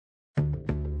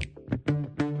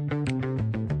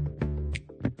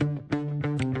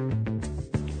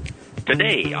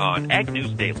Today on Ag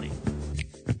News Daily.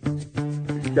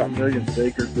 You've got millions of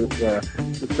acres of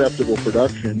susceptible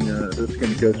production that's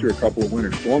going to go through a couple of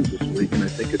winter storms this week, and I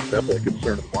think it's definitely a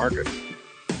concern of the market.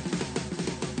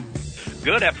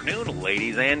 Good afternoon,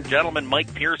 ladies and gentlemen.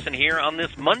 Mike Pearson here on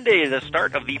this Monday, the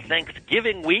start of the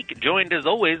Thanksgiving week, joined as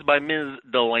always by Ms.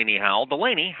 Delaney Howell.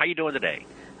 Delaney, how you doing today?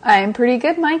 I'm pretty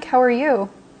good, Mike. How are you?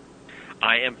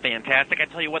 I am fantastic. I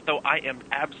tell you what, though, I am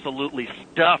absolutely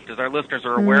stuffed. As our listeners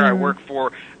are aware, I work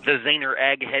for the Zaner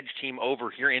Ag Hedge team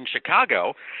over here in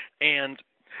Chicago, and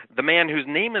the man whose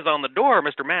name is on the door,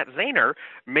 Mr. Matt Zaner,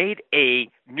 made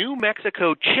a New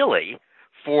Mexico chili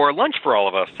for lunch for all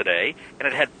of us today, and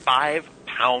it had 5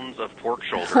 pounds of pork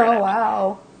shoulder in it. Oh,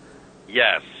 wow.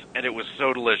 Yes, and it was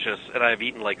so delicious, and I've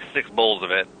eaten like 6 bowls of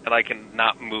it, and I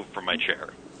cannot move from my chair.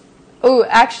 Oh,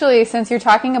 actually, since you're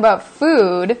talking about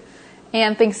food,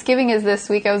 and Thanksgiving is this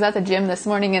week, I was at the gym this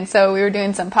morning, and so we were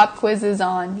doing some pop quizzes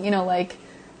on, like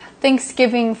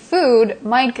Thanksgiving food.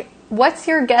 Mike, what's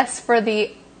your guess for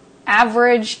the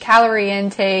average calorie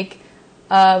intake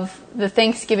of the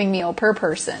Thanksgiving meal per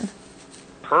person?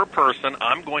 Per person,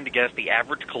 I'm going to guess the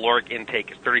average caloric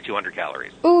intake is 3,200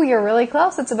 calories. Ooh, you're really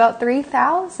close. It's about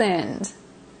 3,000.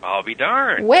 I'll be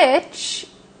darned. Which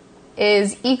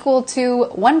is equal to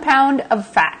 1 pound of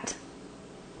fat.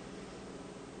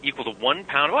 Equal to 1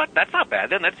 pound? What? That's not bad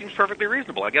then. That seems perfectly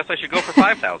reasonable. I guess I should go for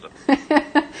 5,000.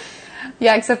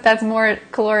 Yeah, except that's more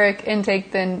caloric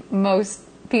intake than most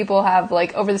people have,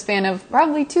 over the span of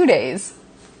probably 2 days.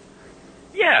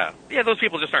 Yeah, those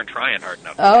people just aren't trying hard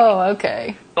enough. Oh,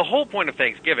 okay. The whole point of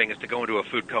Thanksgiving is to go into a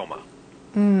food coma.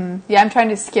 Yeah, I'm trying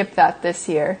to skip that this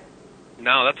year.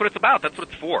 No, that's what it's about. That's what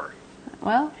it's for.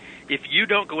 Well, if you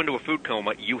don't go into a food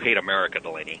coma, you hate America,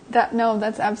 Delaney. No,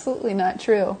 that's absolutely not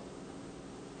true.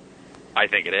 I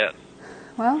think it is.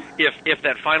 Well, if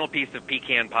that final piece of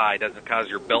pecan pie doesn't cause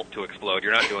your belt to explode,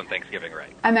 you're not doing Thanksgiving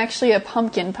right. I'm actually a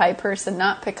pumpkin pie person,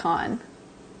 not pecan.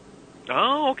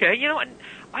 Oh, okay.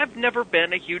 I've never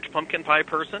been a huge pumpkin pie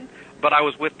person, but I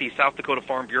was with the South Dakota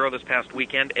Farm Bureau this past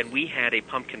weekend, and we had a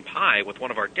pumpkin pie with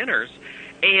one of our dinners,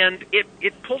 and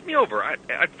it pulled me over.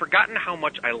 I'd forgotten how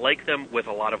much I like them with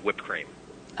a lot of whipped cream.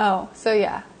 Oh, so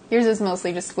yeah. Yours is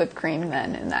mostly just whipped cream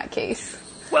then, in that case.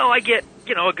 Well, I get,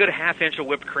 a good half-inch of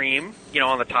whipped cream,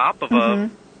 on the top of a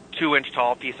 2-inch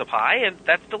tall piece of pie, and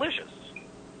that's delicious.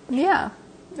 Yeah,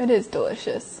 it is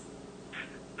delicious.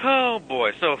 Oh,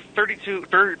 boy. So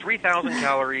 3,000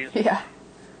 calories. Yeah.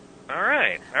 All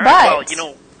right. But,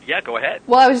 well, yeah, go ahead.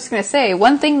 Well, I was just going to say,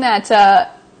 one thing that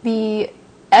the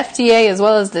FDA as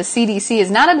well as the CDC is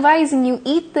not advising you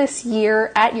eat this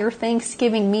year at your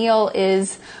Thanksgiving meal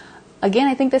is, again,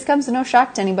 I think this comes to no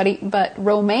shock to anybody, but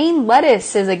romaine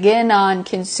lettuce is again on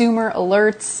consumer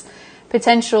alerts,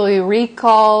 potentially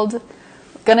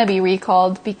going to be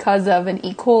recalled because of an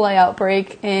E. coli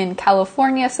outbreak in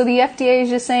California. So the FDA is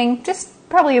just saying, just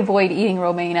probably avoid eating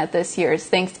romaine at this year's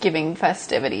Thanksgiving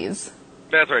festivities.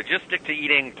 That's right. Just stick to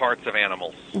eating parts of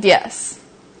animals. Yes.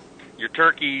 Your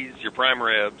turkeys, your prime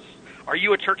ribs. Are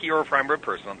you a turkey or a prime rib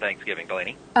person on Thanksgiving,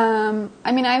 Delaney?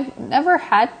 I've never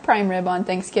had prime rib on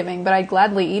Thanksgiving, but I'd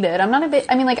gladly eat it. I'm not a bit,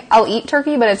 I'll eat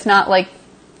turkey, but it's not like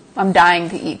I'm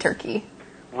dying to eat turkey.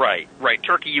 Right.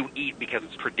 Turkey you eat because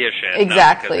it's tradition.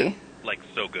 Exactly. Not because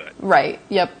it's, so good. Right,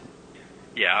 yep.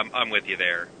 Yeah, I'm with you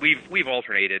there. We've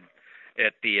alternated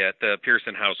at the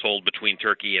Pearson household between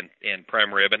turkey and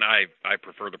prime rib, and I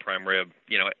prefer the prime rib,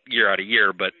 year out of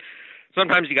year, but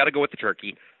sometimes you got to go with the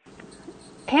turkey.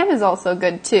 Ham is also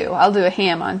good, too. I'll do a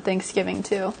ham on Thanksgiving,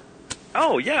 too.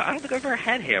 Oh, yeah. I don't think I've ever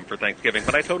had ham for Thanksgiving,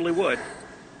 but I totally would.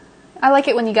 I like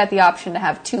it when you got the option to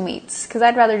have 2 meats, because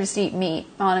I'd rather just eat meat,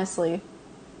 honestly.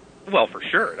 Well, for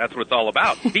sure. That's what it's all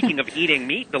about. Speaking of eating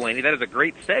meat, Delaney, that is a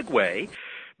great segue,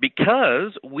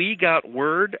 because we got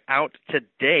word out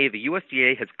today. The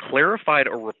USDA has clarified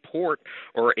a report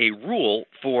or a rule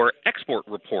for export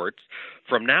reports.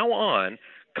 From now on,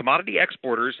 commodity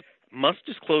exporters must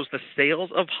disclose the sales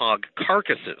of hog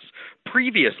carcasses.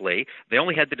 Previously, they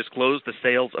only had to disclose the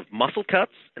sales of muscle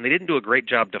cuts, and they didn't do a great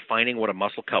job defining what a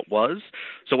muscle cut was.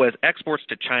 So as exports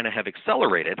to China have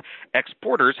accelerated,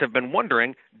 exporters have been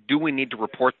wondering, do we need to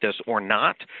report this or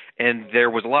not? And there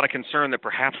was a lot of concern that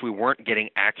perhaps we weren't getting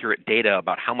accurate data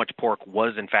about how much pork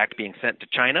was in fact being sent to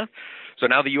China. So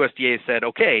now the USDA said,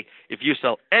 okay, if you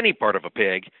sell any part of a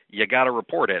pig, you got to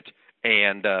report it,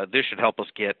 and this should help us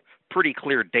get pretty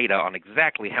clear data on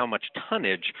exactly how much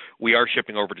tonnage we are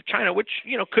shipping over to China, which,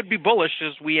 could be bullish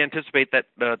as we anticipate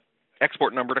that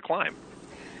export number to climb.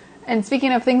 And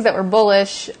speaking of things that were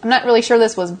bullish, I'm not really sure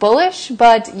this was bullish,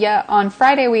 but yeah, on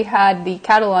Friday we had the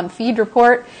cattle on feed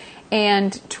report,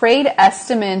 and trade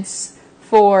estimates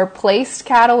for placed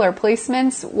cattle or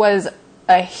placements was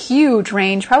a huge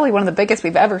range, probably one of the biggest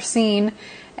we've ever seen.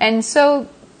 And so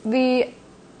the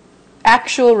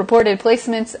actual reported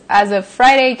placements as of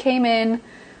Friday came in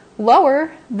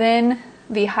lower than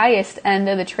the highest end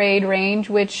of the trade range,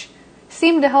 which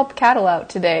seemed to help cattle out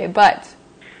today. But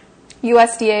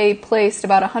USDA placed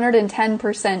about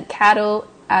 110% cattle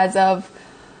as of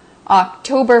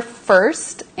November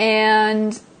 1st,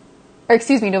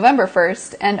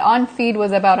 and on feed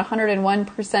was about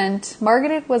 101%.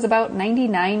 Marketed was about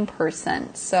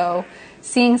 99%. So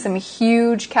seeing some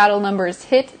huge cattle numbers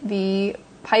hit the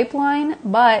pipeline,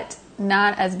 but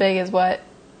not as big as what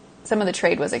some of the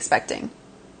trade was expecting.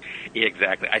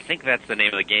 Exactly. I think that's the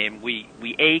name of the game. We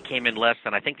A, came in less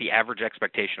than I think the average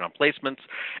expectation on placements,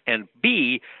 and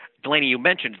B, Delaney, you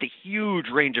mentioned the huge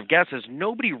range of guesses.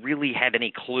 Nobody really had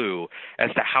any clue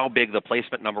as to how big the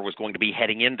placement number was going to be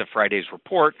heading into Friday's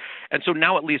report, and so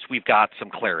now at least we've got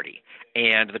some clarity.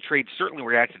 And the trade certainly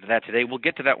reacted to that today. We'll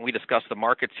get to that when we discuss the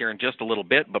markets here in just a little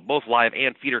bit, but both live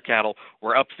and feeder cattle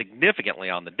were up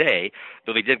significantly on the day,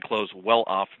 though they did close well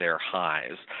off their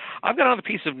highs. I've got another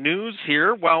piece of news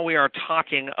here while we are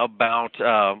talking about,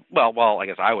 I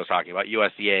guess I was talking about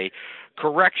USDA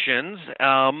corrections.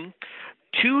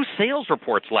 Two sales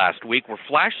reports last week were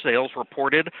flash sales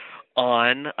reported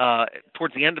on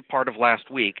towards the end of part of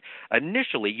last week.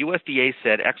 Initially, USDA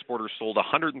said exporters sold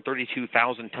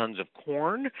 132,000 tons of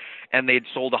corn, and they'd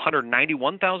sold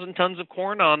 191,000 tons of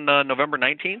corn on November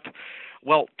 19th.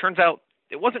 Well, turns out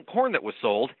it wasn't corn that was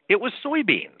sold, it was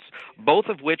soybeans, both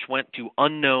of which went to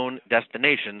unknown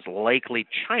destinations, likely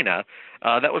China.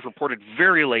 That was reported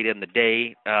very late in the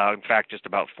day, in fact, just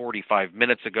about 45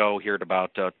 minutes ago, here at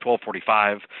about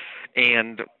 12:45,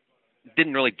 and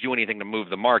didn't really do anything to move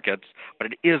the markets, but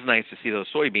it is nice to see those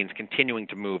soybeans continuing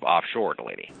to move offshore,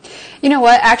 Delaney. You know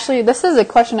what? Actually, this is a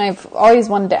question I've always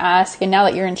wanted to ask, and now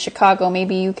that you're in Chicago,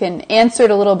 maybe you can answer it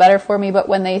a little better for me, but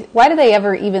why do they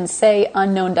ever even say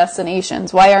unknown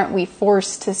destinations? Why aren't we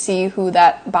forced to see who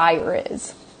that buyer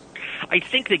is? I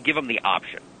think they give them the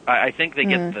option. I think they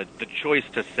get the choice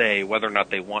to say whether or not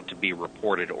they want to be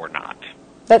reported or not.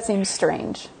 That seems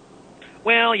strange.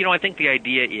 Well, I think the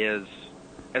idea is,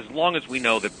 as long as we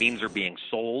know that beans are being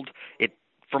sold,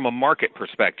 from a market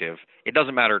perspective, it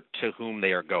doesn't matter to whom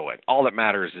they are going. All that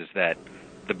matters is that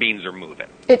the beans are moving.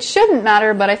 It shouldn't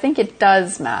matter, but I think it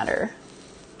does matter.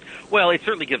 Well, it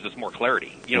certainly gives us more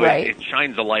clarity. Right. It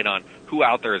shines a light on who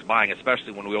out there is buying,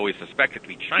 especially when we always suspect it to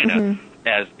be China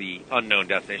as the unknown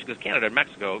destination. Because Canada and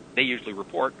Mexico, they usually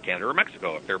report Canada or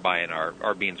Mexico if they're buying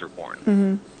our beans or corn.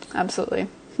 Mm-hmm. Absolutely.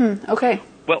 Okay.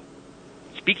 Well,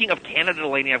 speaking of Canada,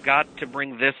 Delaney, I've got to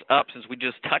bring this up since we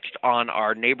just touched on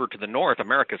our neighbor to the north,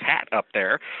 America's Hat up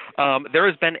there. There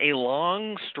has been a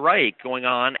long strike going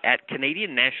on at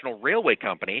Canadian National Railway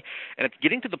Company, and it's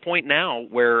getting to the point now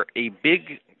where a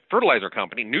big fertilizer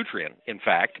company, Nutrien, in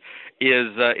fact,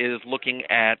 is looking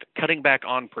at cutting back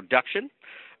on production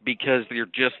because they're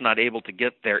just not able to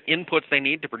get their inputs they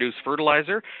need to produce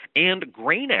fertilizer. And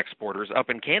grain exporters up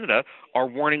in Canada are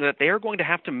warning that they are going to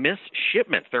have to miss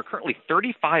shipments. There are currently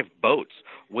 35 boats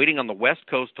waiting on the West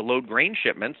Coast to load grain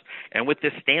shipments, and with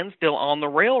this standstill on the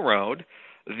railroad,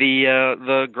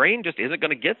 the grain just isn't going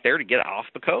to get there to get off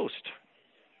the coast.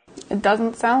 It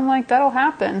doesn't sound like that'll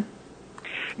happen.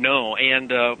 No,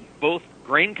 and both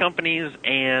grain companies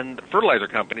and fertilizer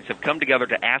companies have come together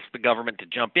to ask the government to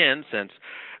jump in, since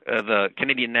the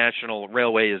Canadian National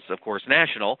Railway is, of course,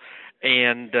 national,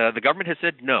 and the government has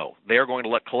said no. They are going to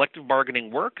let collective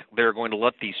bargaining work. They're going to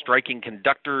let the striking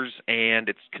conductors, and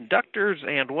it's conductors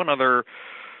and one other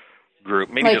group,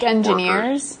 maybe like just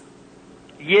engineers? Workers.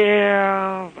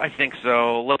 Yeah, I think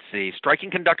so. Let's see. Striking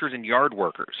conductors and yard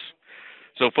workers.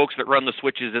 So folks that run the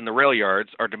switches in the rail yards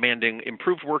are demanding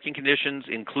improved working conditions,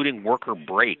 including worker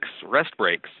breaks, rest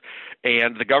breaks.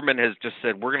 And the government has just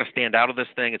said, we're going to stand out of this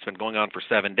thing. It's been going on for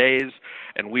 7 days,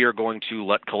 and we are going to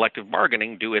let collective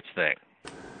bargaining do its thing.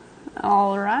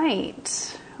 All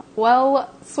right.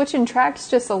 Well, switching tracks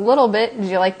just a little bit. Did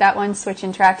you like that one,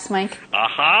 switching tracks, Mike?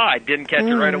 Aha, I didn't catch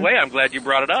it right away. I'm glad you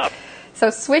brought it up. So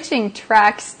switching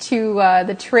tracks to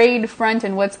the trade front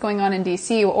and what's going on in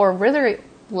D.C., or rather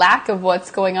lack of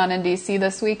what's going on in D.C.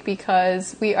 this week,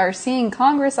 because we are seeing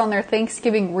Congress on their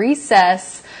Thanksgiving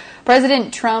recess.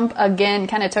 President Trump again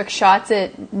kind of took shots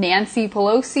at Nancy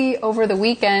Pelosi over the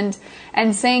weekend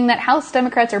and saying that House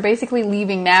Democrats are basically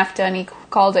leaving NAFTA, and he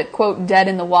called it, quote, dead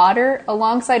in the water,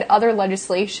 alongside other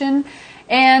legislation.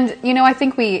 And, I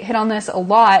think we hit on this a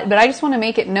lot, but I just want to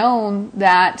make it known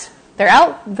that they're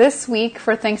out this week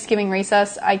for Thanksgiving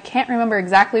recess. I can't remember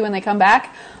exactly when they come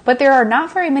back, but there are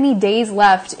not very many days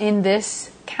left in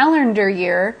this calendar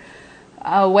year,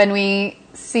 when we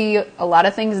see a lot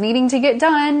of things needing to get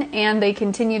done, and they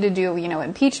continue to do,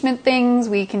 impeachment things.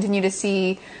 We continue to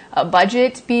see a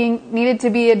budget being needed to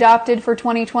be adopted for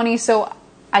 2020. So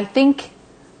I think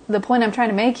the point I'm trying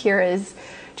to make here is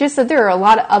just that there are a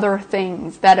lot of other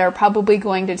things that are probably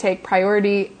going to take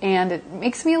priority, and it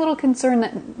makes me a little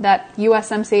concerned that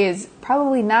USMCA is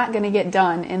probably not going to get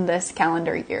done in this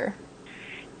calendar year.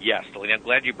 Yes, Delaney, I'm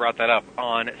glad you brought that up.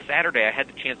 On Saturday, I had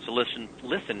the chance to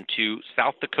listen to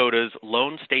South Dakota's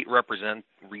lone state representative.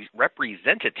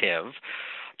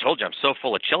 I told you I'm so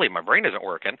full of chili, my brain isn't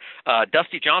working.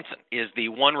 Dusty Johnson is the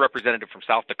one representative from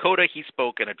South Dakota. He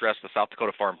spoke and addressed the South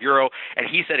Dakota Farm Bureau, and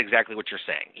he said exactly what you're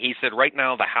saying. He said right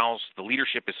now the House, the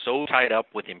leadership is so tied up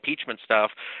with impeachment stuff,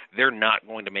 they're not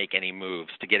going to make any moves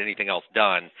to get anything else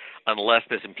done unless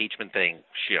this impeachment thing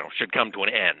should come to an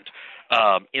end.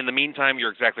 In the meantime,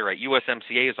 you're exactly right.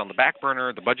 USMCA is on the back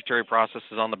burner. The budgetary process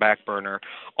is on the back burner.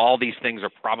 All these things are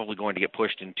probably going to get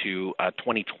pushed into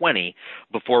 2020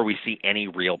 before we see any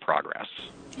real progress.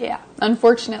 Yeah,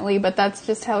 unfortunately, but that's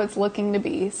just how it's looking to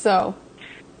be. So.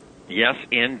 Yes,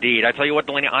 indeed. I tell you what,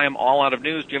 Delaney, I am all out of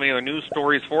news. Do you have any other news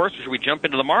stories for us, or should we jump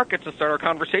into the markets and start our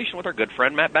conversation with our good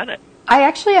friend Matt Bennett? I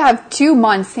actually have two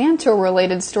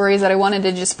Monsanto-related stories that I wanted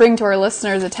to just bring to our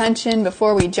listeners' attention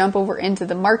before we jump over into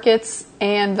the markets.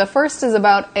 And the first is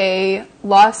about a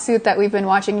lawsuit that we've been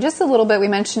watching just a little bit. We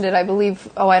mentioned it, I believe,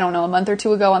 a month or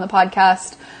two ago on the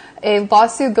podcast. A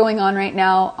lawsuit going on right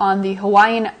now on the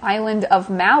Hawaiian island of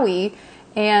Maui.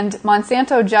 And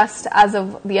Monsanto, just as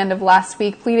of the end of last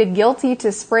week, pleaded guilty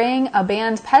to spraying a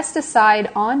banned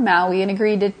pesticide on Maui and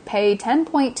agreed to pay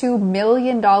 $10.2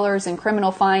 million in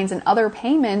criminal fines and other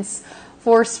payments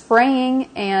for spraying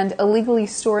and illegally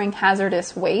storing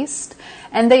hazardous waste.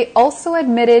 And they also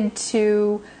admitted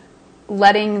to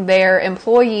letting their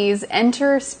employees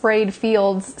enter sprayed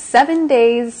fields 7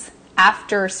 days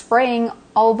after spraying,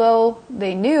 although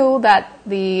they knew that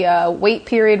the wait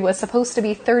period was supposed to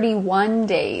be 31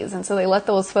 days. And so they let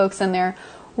those folks in there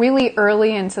really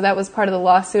early, and so that was part of the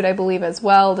lawsuit, I believe, as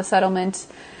well, the settlement.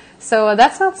 So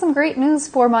that's not some great news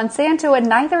for Monsanto, and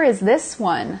neither is this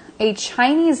one. A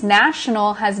Chinese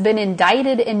national has been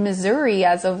indicted in Missouri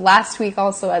as of last week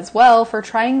also as well for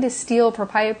trying to steal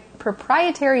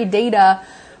proprietary data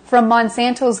from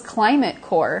Monsanto's Climate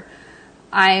Corps.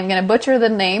 I'm going to butcher the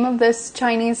name of this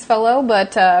Chinese fellow,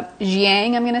 but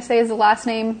Jiang, I'm going to say is the last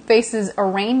name, faces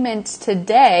arraignment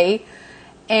today.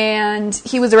 And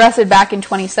he was arrested back in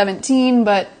 2017,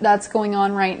 but that's going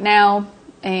on right now.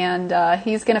 And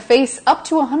he's going to face up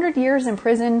to 100 years in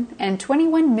prison and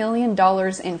 $21 million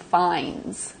in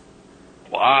fines.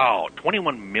 Wow,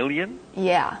 $21 million?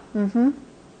 Yeah. Mm-hmm.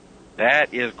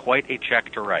 That is quite a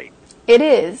check to write. It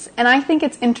is. And I think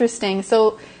it's interesting.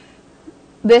 So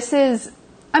this is...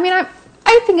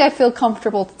 I think I feel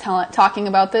comfortable talking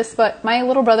about this, but my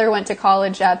little brother went to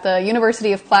college at the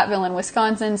University of Platteville in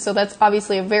Wisconsin, so that's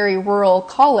obviously a very rural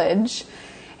college.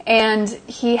 And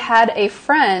he had a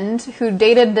friend who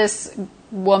dated this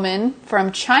woman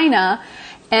from China,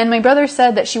 and my brother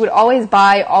said that she would always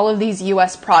buy all of these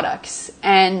U.S. products,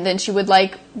 and then she would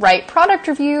write product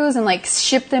reviews and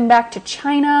ship them back to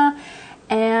China.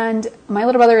 And my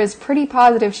little brother is pretty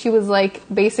positive she was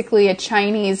basically a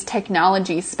Chinese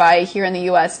technology spy here in the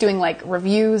U.S. doing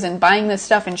reviews and buying this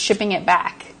stuff and shipping it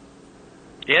back.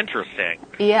 Interesting.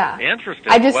 Yeah.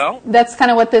 Interesting. That's kind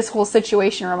of what this whole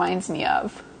situation reminds me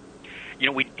of.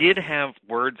 We did have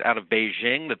words out of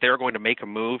Beijing that they're going to make a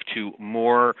move to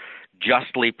more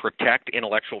justly protect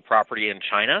intellectual property in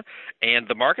China, and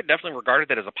the market definitely regarded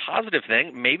that as a positive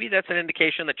thing. Maybe that's an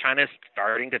indication that China is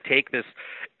starting to take this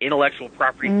intellectual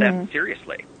property theft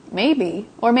seriously. Maybe.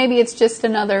 Or maybe it's just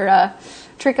another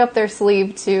trick up their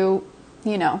sleeve to,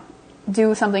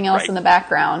 do something else in the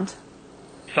background.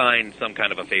 Sign some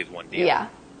kind of a Phase 1 deal. Yeah.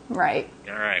 Right.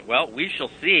 All right. Well, we shall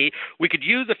see. We could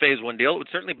use a Phase 1 deal. It would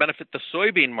certainly benefit the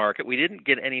soybean market. We didn't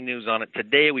get any news on it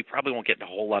today. We probably won't get a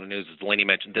whole lot of news, as Delaney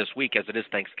mentioned, this week, as it is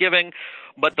Thanksgiving.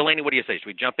 But, Delaney, what do you say? Should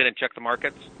we jump in and check the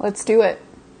markets? Let's do it.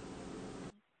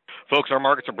 Folks, our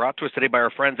markets are brought to us today by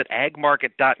our friends at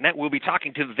agmarket.net. We'll be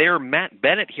talking to their Matt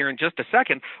Bennett here in just a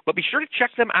second, but be sure to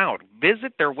check them out.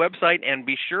 Visit their website and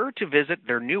be sure to visit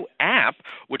their new app,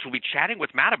 which we'll be chatting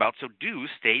with Matt about, so do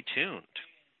stay tuned.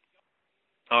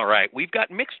 All right, we've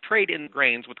got mixed trade in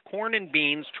grains with corn and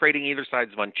beans trading either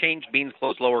sides of unchanged. Beans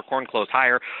closed lower, corn closed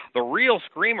higher. The real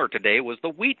screamer today was the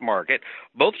wheat market.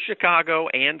 Both Chicago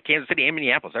and Kansas City and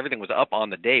Minneapolis, everything was up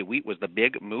on the day. Wheat was the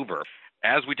big mover.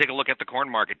 As we take a look at the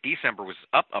corn market, December was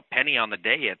up a penny on the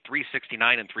day at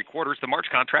 369 3/4. The March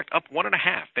contract up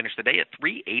 1.5, finished the day at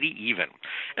 380 even.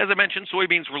 As I mentioned,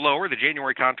 soybeans were lower. The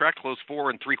January contract closed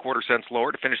 4 3/4 cents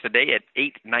lower to finish the day at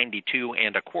 892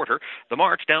 1/4. The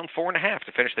March down 4.5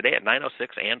 to finish the day at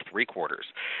 906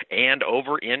 3/4. And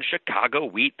over in Chicago,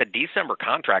 wheat, the December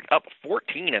contract up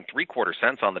 14 3/4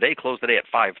 cents on the day, closed the day at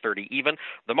 530 even.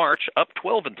 The March up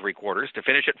 12 3/4 to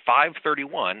finish at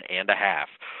 531 1/2.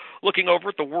 Looking over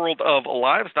at the world of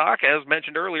livestock, as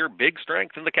mentioned earlier, big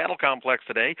strength in the cattle complex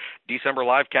today. December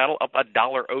live cattle up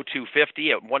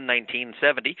 $1.0250 at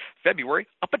 $119.70. February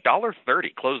up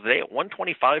 $1.30, closed the day at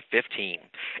 $125.15.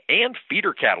 And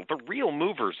feeder cattle, the real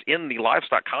movers in the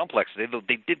livestock complex today,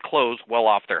 they did close well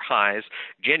off their highs.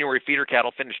 January feeder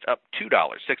cattle finished up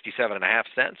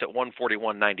 $2.67.5 at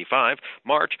 $141.95.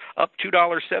 March up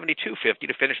 $2.7250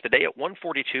 to finish the day at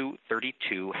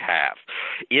 $142.32.5.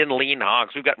 In lean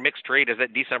hogs, we've got mixed trade as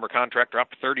that December contract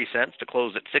dropped 30 cents to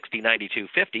close at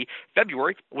 $60.9250.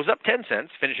 February was up 10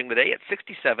 cents, finishing the day at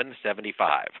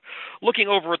 $67.75. Looking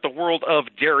over at the world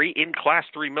of dairy, in Class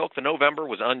 3 milk, the November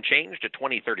was unchanged at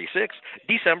 $20.36.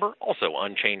 December also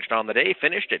unchanged on the day,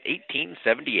 finished at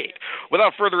 $18.78.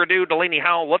 Without further ado, Delaney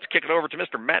Howell, let's kick it over to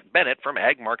Mr. Matt Bennett from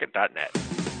agmarket.net.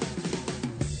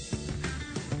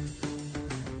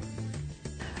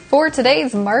 For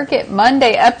today's Market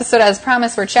Monday episode, as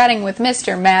promised, we're chatting with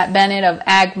Mr. Matt Bennett of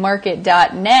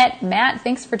agmarket.net. Matt,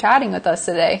 thanks for chatting with us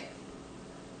today.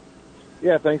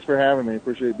 Yeah, thanks for having me.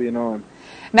 Appreciate being on.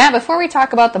 Matt, before we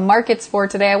talk about the markets for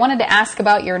today, I wanted to ask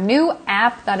about your new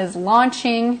app that is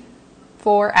launching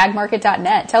for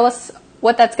agmarket.net. Tell us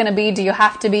what that's going to be. Do you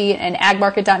have to be an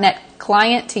agmarket.net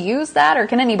client to use that, or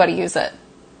can anybody use it?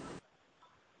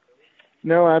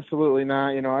 No, absolutely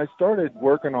not. You know, I started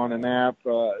working on an app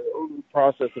over the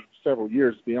process of several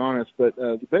years, to be honest, but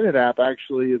the Bennett app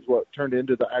actually is what turned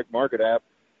into the Ag Market app.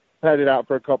 Had it out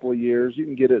for a couple of years. You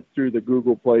can get it through the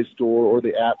Google Play Store or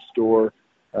the App Store.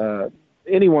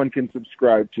 Anyone can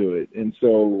subscribe to it. And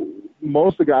so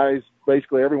most of the guys,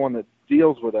 basically everyone that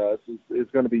deals with us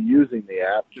is going to be using the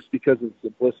app just because of the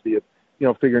simplicity of, you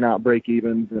know, figuring out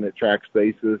break-evens, and it tracks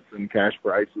basis and cash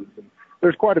prices, and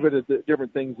there's quite a bit of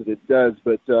different things that it does,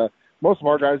 but most of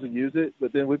our guys will use it.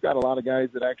 But then we've got a lot of guys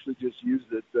that actually just use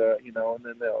it, you know, and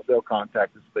then they'll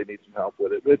contact us if they need some help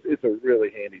with it. It's a really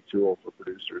handy tool for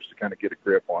producers to kind of get a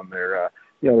grip on their,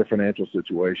 you know, their financial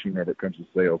situation whenever it comes to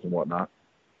sales and whatnot.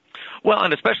 Well,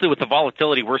 and especially with the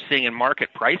volatility we're seeing in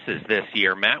market prices this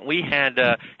year, Matt, we had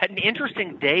an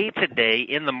interesting day today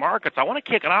in the markets. I want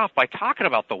to kick it off by talking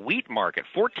about the wheat market,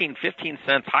 15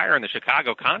 cents higher in the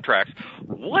Chicago contracts.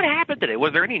 What happened today?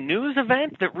 Was there any news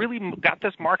event that really got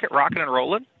this market rocking and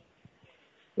rolling?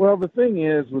 Well, the thing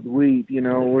is with wheat, you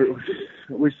know,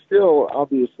 we still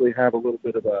obviously have a little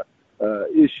bit of a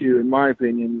issue, in my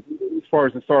opinion, as far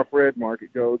as the soft red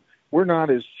market goes. We're not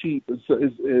as cheap as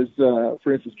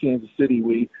for instance, Kansas City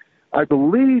wheat. I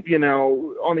believe, you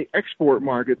know, on the export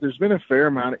market, there's been a fair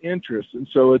amount of interest, and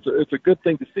so it's a good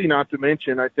thing to see. Not to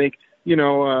mention, I think, you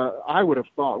know, I would have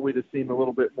thought we'd have seen a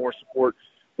little bit more support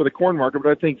for the corn market, but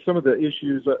I think some of the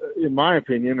issues, in my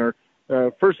opinion, are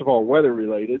first of all weather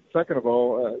related. Second of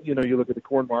all, you know, you look at the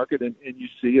corn market and you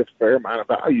see a fair amount of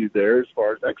value there as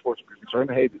far as exports are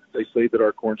concerned. Hey, they say that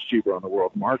our corn's cheaper on the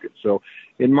world market. So,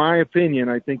 in my opinion,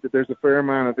 I think that there's a fair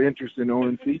amount of interest in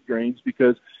owning feed grains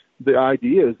because the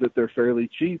idea is that they're fairly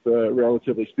cheap,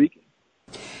 relatively speaking.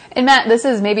 And Matt, this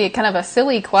is maybe kind of a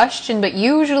silly question, but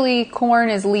usually corn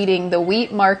is leading the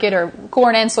wheat market, or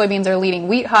corn and soybeans are leading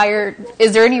wheat higher.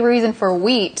 Is there any reason for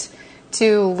wheat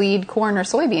to lead corn or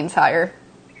soybeans higher?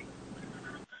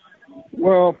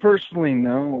 Well, personally,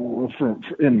 no,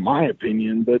 in my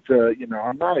opinion, but, you know,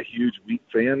 I'm not a huge wheat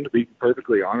fan, to be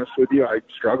perfectly honest with you. I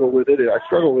struggle with it. I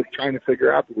struggle with trying to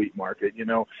figure out the wheat market. You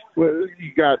know,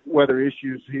 you got weather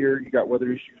issues here, you got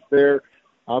weather issues there.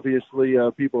 Obviously,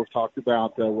 people have talked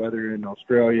about weather in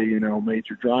Australia, you know,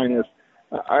 major dryness.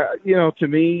 You know, to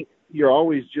me, you're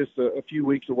always just a few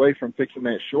weeks away from fixing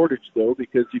that shortage, though,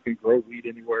 because you can grow wheat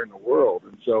anywhere in the world.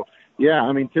 And so, yeah,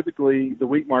 I mean, typically the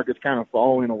wheat market's kind of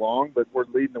following along, but we're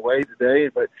leading the way today.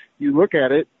 But you look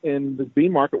at it, and the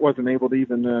bean market wasn't able to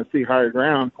even see higher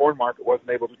ground. Corn market wasn't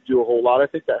able to do a whole lot. I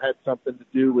think that had something to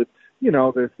do with, you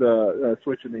know, this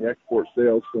switch in the export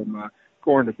sales from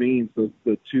corn to beans,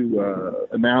 the two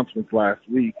announcements last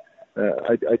week.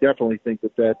 I definitely think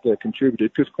that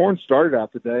contributed, because corn started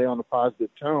out today on a positive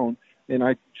tone,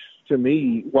 and to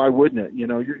me, why wouldn't it? You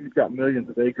know, you've got millions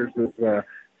of acres of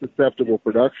susceptible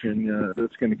production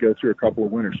that's going to go through a couple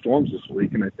of winter storms this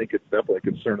week, and I think it's definitely a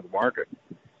concern of the market.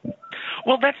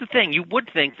 Well, that's the thing. You would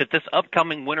think that this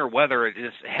upcoming winter weather,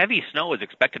 this heavy snow is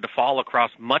expected to fall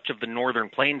across much of the northern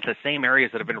plains, the same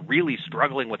areas that have been really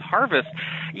struggling with harvest.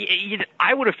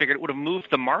 I would have figured it would have moved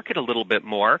the market a little bit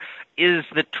more. Is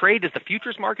the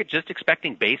futures market just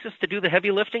expecting basis to do the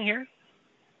heavy lifting here?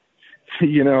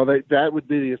 That would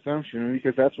be the assumption,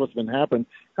 because that's what's been happening.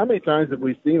 How many times have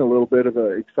we seen a little bit of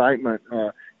excitement,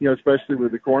 especially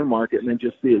with the corn market, and then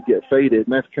just see it get faded?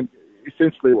 And that's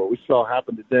essentially what we saw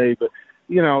happen today. But,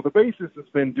 the basis has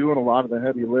been doing a lot of the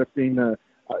heavy lifting.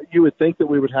 You would think that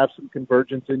we would have some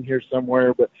convergence in here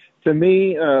somewhere. But to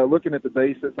me, looking at the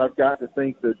basis, I've got to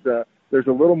think that there's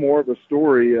a little more of a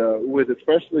story with,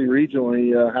 especially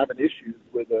regionally, having issues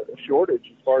with a shortage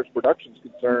as far as production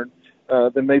is concerned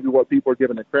than maybe what people are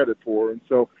giving it credit for. And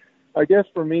so I guess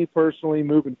for me personally,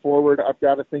 moving forward, I've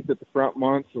got to think that the front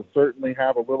months will certainly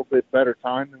have a little bit better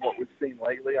time than what we've seen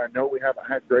lately. I know we haven't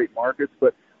had great markets,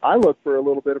 but I look for a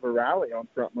little bit of a rally on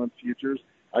front month futures.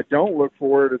 I don't look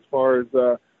for it as far as,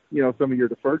 some of your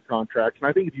deferred contracts. And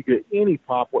I think if you get any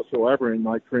pop whatsoever in,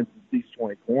 like, for instance, East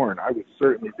 20 corn, I would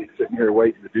certainly be sitting here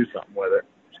waiting to do something with it.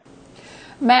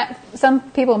 Matt, some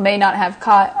people may not have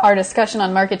caught our discussion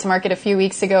on market to market a few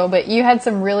weeks ago, but you had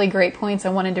some really great points I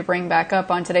wanted to bring back up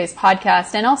on today's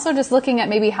podcast, and also just looking at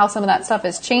maybe how some of that stuff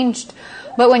has changed.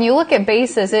 But when you look at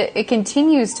basis, it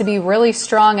continues to be really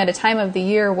strong at a time of the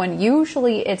year when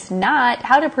usually it's not.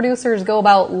 How do producers go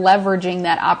about leveraging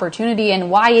that opportunity,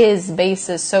 and why is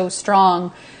basis so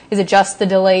strong? Is it just the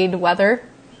delayed weather?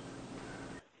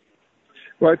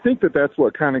 Well, I think that's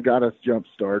what kind of got us jump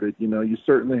started. You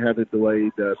certainly had a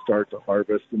delayed start to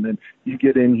harvest, and then you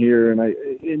get in here,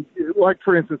 and like,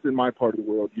 for instance, in my part of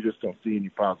the world, you just don't see any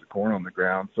piles of corn on the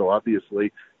ground. So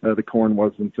obviously, the corn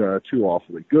wasn't too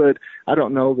awfully good. I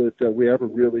don't know that we ever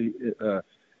really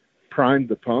primed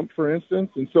the pump, for instance,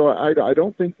 and so I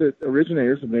don't think that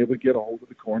originators have been able to get a hold of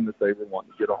the corn that they were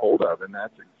wanting to get a hold of, and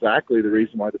that's exactly the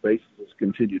reason why the basis has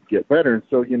continued to get better. And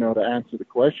so, to answer the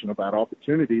question about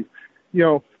opportunities,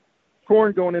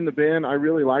 corn going in the bin, I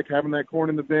really like having that corn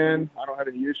in the bin. I don't have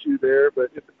any issue there. But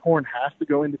if the corn has to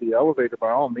go into the elevator,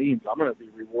 by all means, I'm going to be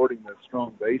rewarding the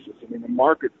strong basis. I mean, the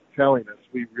market's telling us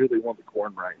we really want the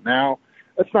corn right now.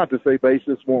 That's not to say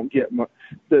basis won't get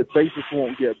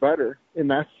better,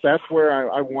 and that's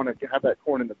where I want to have that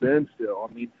corn in the bin still.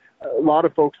 I mean, a lot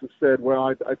of folks have said,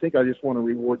 well, I think I just want to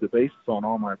reward the basis on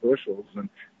all my bushels. And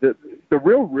the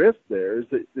real risk there is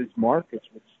that these markets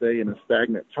would stay in a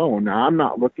stagnant tone. Now, I'm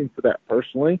not looking for that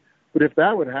personally, but if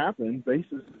that would happen,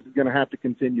 basis is going to have to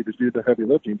continue to do the heavy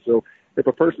lifting. So if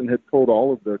a person had pulled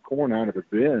all of the corn out of the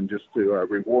bin just to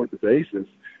reward the basis,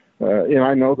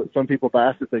 I know that some people have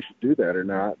asked if they should do that or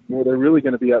not. Well, they're really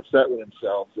going to be upset with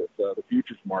themselves if the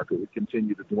futures market would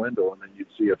continue to dwindle, and then you'd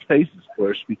see a basis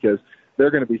push because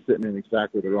they're going to be sitting in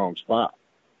exactly the wrong spot.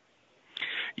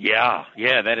 Yeah,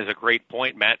 that is a great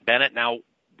point, Matt Bennett. Now,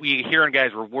 we hearing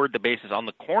guys reward the basis on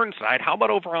the corn side. How about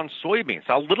over on soybeans?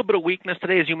 A little bit of weakness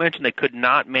today, as you mentioned. They could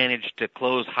not manage to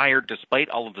close higher despite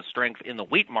all of the strength in the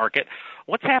wheat market.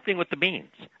 What's happening with the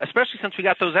beans, especially since we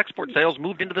got those export sales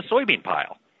moved into the soybean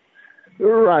pile?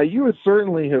 Right. You would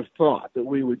certainly have thought that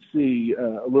we would see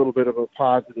a little bit of a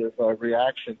positive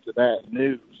reaction to that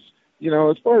news.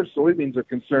 As far as soybeans are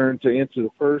concerned, to answer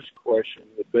the first question,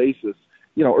 the basis,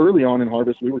 early on in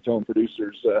harvest, we were telling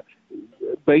producers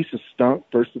basis stunk,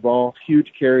 first of all,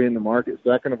 huge carry in the market.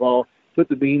 Second of all, put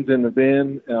the beans in the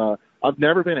bin. I've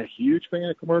never been a huge fan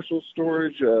of commercial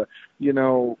storage,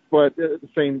 but at the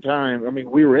same time, I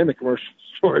mean, we were in the commercial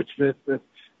storage business,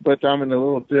 but I'm in a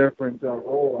little different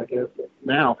role, I guess,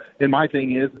 now. And my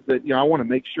thing is that, I want to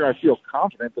make sure I feel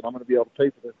confident that I'm going to be able to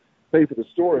pay for the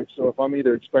storage. So if I'm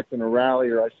either expecting a rally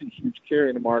or I see huge carry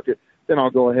in the market, then I'll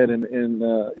go ahead and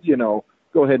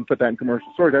go ahead and put that in commercial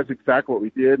storage. That's exactly what we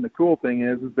did. And the cool thing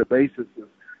is the basis has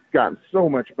gotten so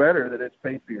much better that it's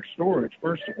paid for your storage,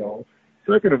 first of all.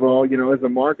 Second of all, as the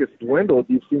market's dwindled,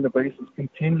 you've seen the basis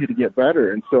continue to get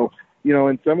better. And so,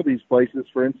 in some of these places,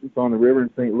 for instance, on the river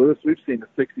in St. Louis, we've seen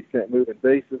a 60-cent move in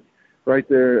basis right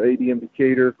there, ADM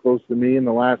Decatur, close to me in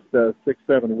the last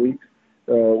 6-7 weeks.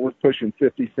 We're pushing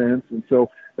 50 cents. And so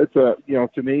it's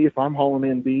to me, if I'm hauling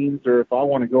in beans or if I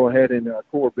want to go ahead and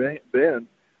core bins,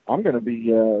 I'm going to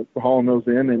be hauling those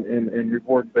in and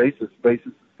rewarding basis. Basis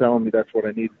is telling me that's what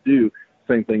I need to do.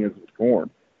 Same thing as with corn.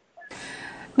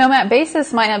 Now, Matt,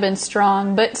 basis might have been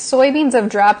strong, but soybeans have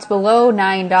dropped below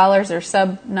 $9 or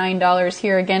sub $9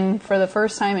 here again for the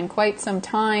first time in quite some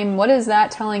time. What is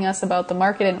that telling us about the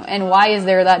market, and why is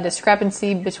there that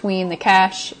discrepancy between the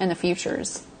cash and the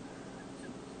futures?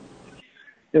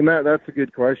 And that's a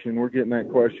good question. We're getting that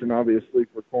question, obviously,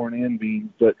 for corn and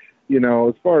beans. But, you know,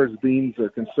 as far as beans are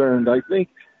concerned, I think,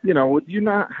 you know, with you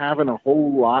not having a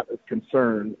whole lot of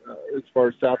concern as far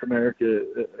as South America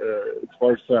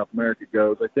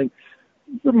goes, I think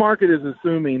the market is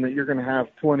assuming that you're going to have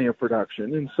plenty of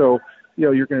production. And so, you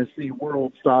know, you're going to see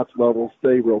world stocks levels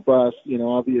stay robust. You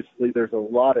know, obviously there's a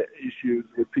lot of issues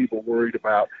with people worried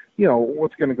about, you know,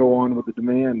 what's going to go on with the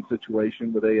demand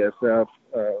situation with ASF.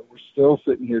 We're still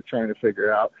sitting here trying to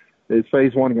figure out, is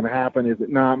phase one going to happen? Is it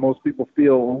not? Most people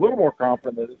feel a little more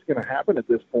confident that it's going to happen at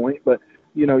this point. But,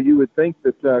 you know, you would think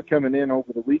that coming in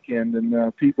over the weekend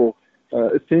and people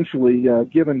essentially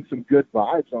given some good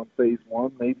vibes on phase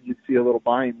one, maybe you'd see a little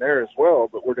buying there as well,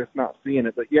 but we're just not seeing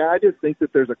it. But, yeah, I just think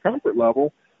that there's a comfort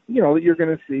level, you know, that you're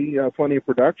going to see plenty of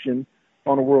production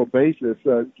on a world basis,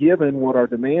 given what our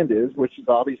demand is, which has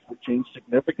obviously changed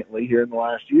significantly here in the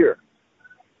last year.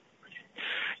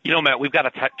 You know, Matt, we've got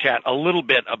to chat a little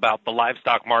bit about the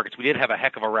livestock markets. We did have a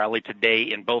heck of a rally today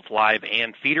in both live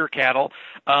and feeder cattle.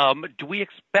 Do we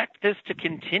expect this to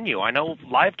continue? I know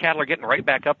live cattle are getting right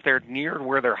back up there near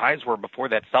where their highs were before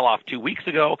that sell-off 2 weeks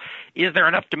ago. Is there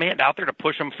enough demand out there to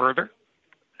push them further?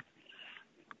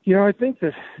 You know, I think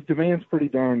the demand's pretty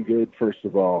darn good, first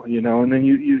of all, you know, and then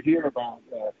you hear about,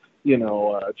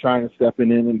 China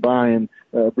stepping in and buying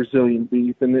Brazilian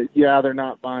beef. And, they're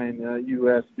not buying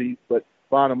U.S. beef, but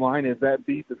bottom line is that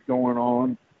beef that's going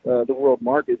on the world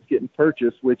market's getting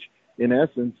purchased, which in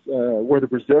essence, where the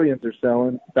Brazilians are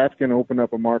selling, that's going to open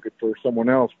up a market for someone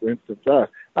else, for instance, us.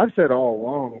 I've said all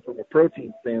along, from a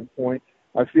protein standpoint,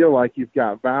 I feel like you've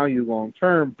got value long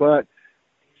term, but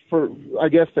I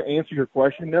guess to answer your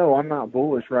question, no, I'm not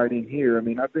bullish right in here. I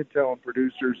mean, I've been telling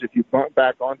producers, if you bump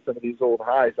back on some of these old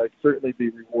highs, I'd certainly be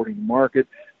rewarding the market.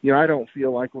 You know, I don't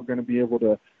feel like we're going to be able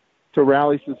to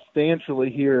rally substantially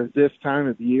here this time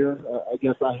of year. I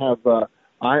guess I have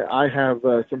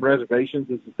some reservations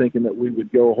as to thinking that we would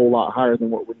go a whole lot higher than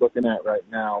what we're looking at right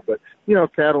now. But, you know,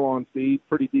 cattle on feed,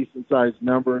 pretty decent-sized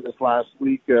number this last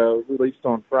week, released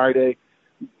on Friday.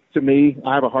 To me,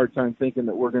 I have a hard time thinking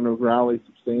that we're going to rally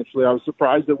substantially. I was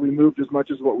surprised that we moved as much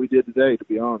as what we did today, to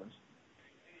be honest.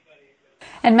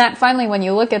 And Matt, finally, when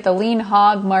you look at the lean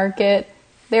hog market,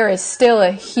 there is still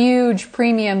a huge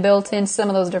premium built in some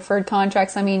of those deferred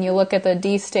contracts. I mean, you look at the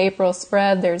East April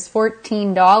spread, there's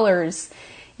 $14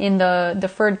 in the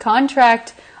deferred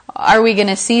contract. Are we going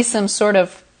to see some sort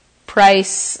of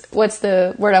price, what's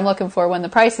the word I'm looking for, when the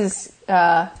prices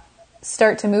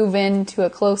start to move into a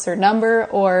closer number,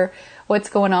 or what's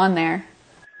going on there?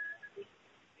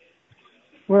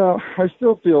 Well, I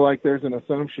still feel like there's an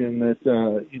assumption that,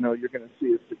 you're going to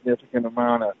see a significant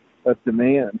amount of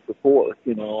demand for pork.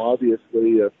 You know,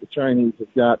 obviously, if the Chinese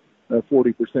have got a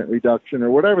 40% reduction or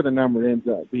whatever the number ends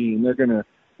up being, they're going to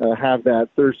have that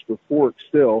thirst for pork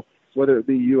still, whether it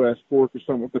be U.S. pork or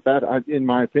something. But that, in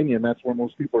my opinion, that's where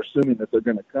most people are assuming that they're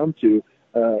going to come to.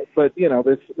 But, you know,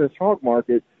 this hog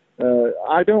market,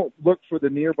 I don't look for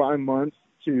the nearby months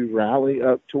to rally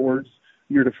up towards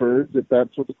your deferreds, if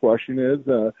that's what the question is.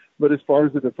 But as far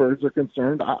as the deferreds are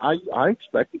concerned, I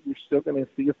expect that you're still going to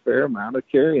see a fair amount of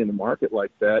carry in the market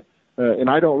like that. And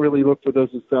I don't really look for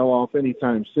those to sell off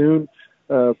anytime soon.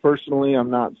 Personally,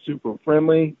 I'm not super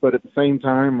friendly, but at the same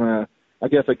time, I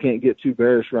guess I can't get too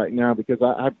bearish right now because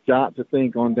I've got to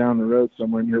think on down the road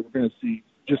somewhere in here we're going to see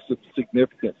just some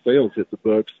significant sales hit the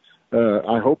books.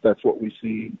 I hope that's what we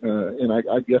see, and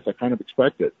I guess I kind of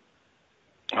expect it.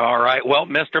 All right. Well,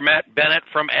 Mr. Matt Bennett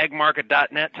from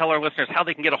agmarket.net, tell our listeners how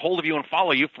they can get a hold of you and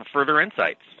follow you for further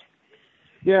insights.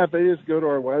 Yeah, if they just go to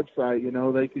our website,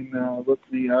 they can look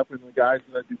me up and the guys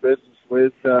that I do business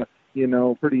with,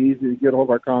 pretty easy to get all of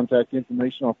our contact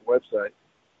information off the website.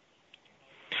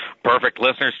 Perfect.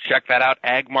 Listeners, check that out,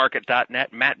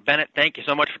 agmarket.net. Matt Bennett, thank you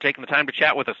so much for taking the time to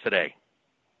chat with us today.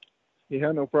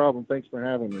 Yeah, no problem. Thanks for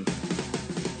having me.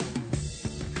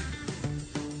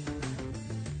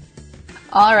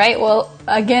 All right. Well,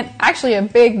 again, actually a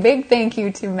big thank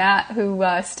you to Matt, who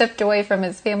stepped away from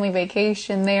his family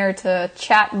vacation there to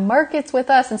chat markets with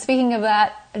us. And speaking of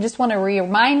that, I just want to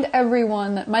remind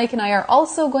everyone that Mike and I are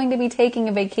also going to be taking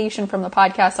a vacation from the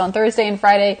podcast on Thursday and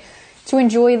Friday to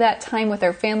enjoy that time with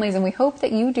our families, and we hope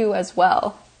that you do as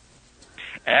well.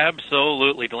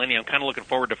 Absolutely, Delaney. I'm kind of looking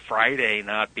forward to Friday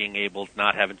not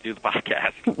having to do the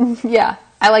podcast. Yeah,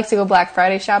 I like to go Black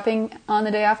Friday shopping on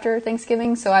the day after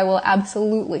Thanksgiving, so I will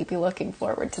absolutely be looking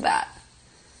forward to that.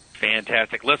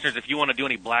 Fantastic. Listeners, if you want to do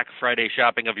any Black Friday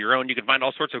shopping of your own, you can find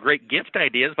all sorts of great gift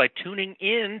ideas by tuning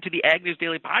in to the Ag News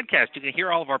Daily podcast. You can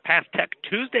hear all of our past Tech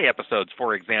Tuesday episodes,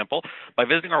 for example, by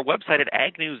visiting our website at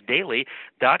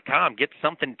agnewsdaily.com. Get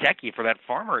something techie for that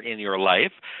farmer in your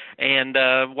life. And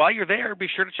while you're there, be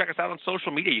sure to check us out on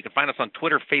social media. You can find us on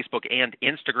Twitter, Facebook, and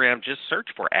Instagram. Just search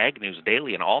for Ag News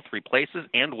Daily in all three places,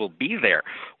 and we'll be there.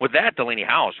 With that, Delaney,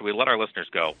 how should we let our listeners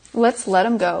go? Let's let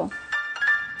them go.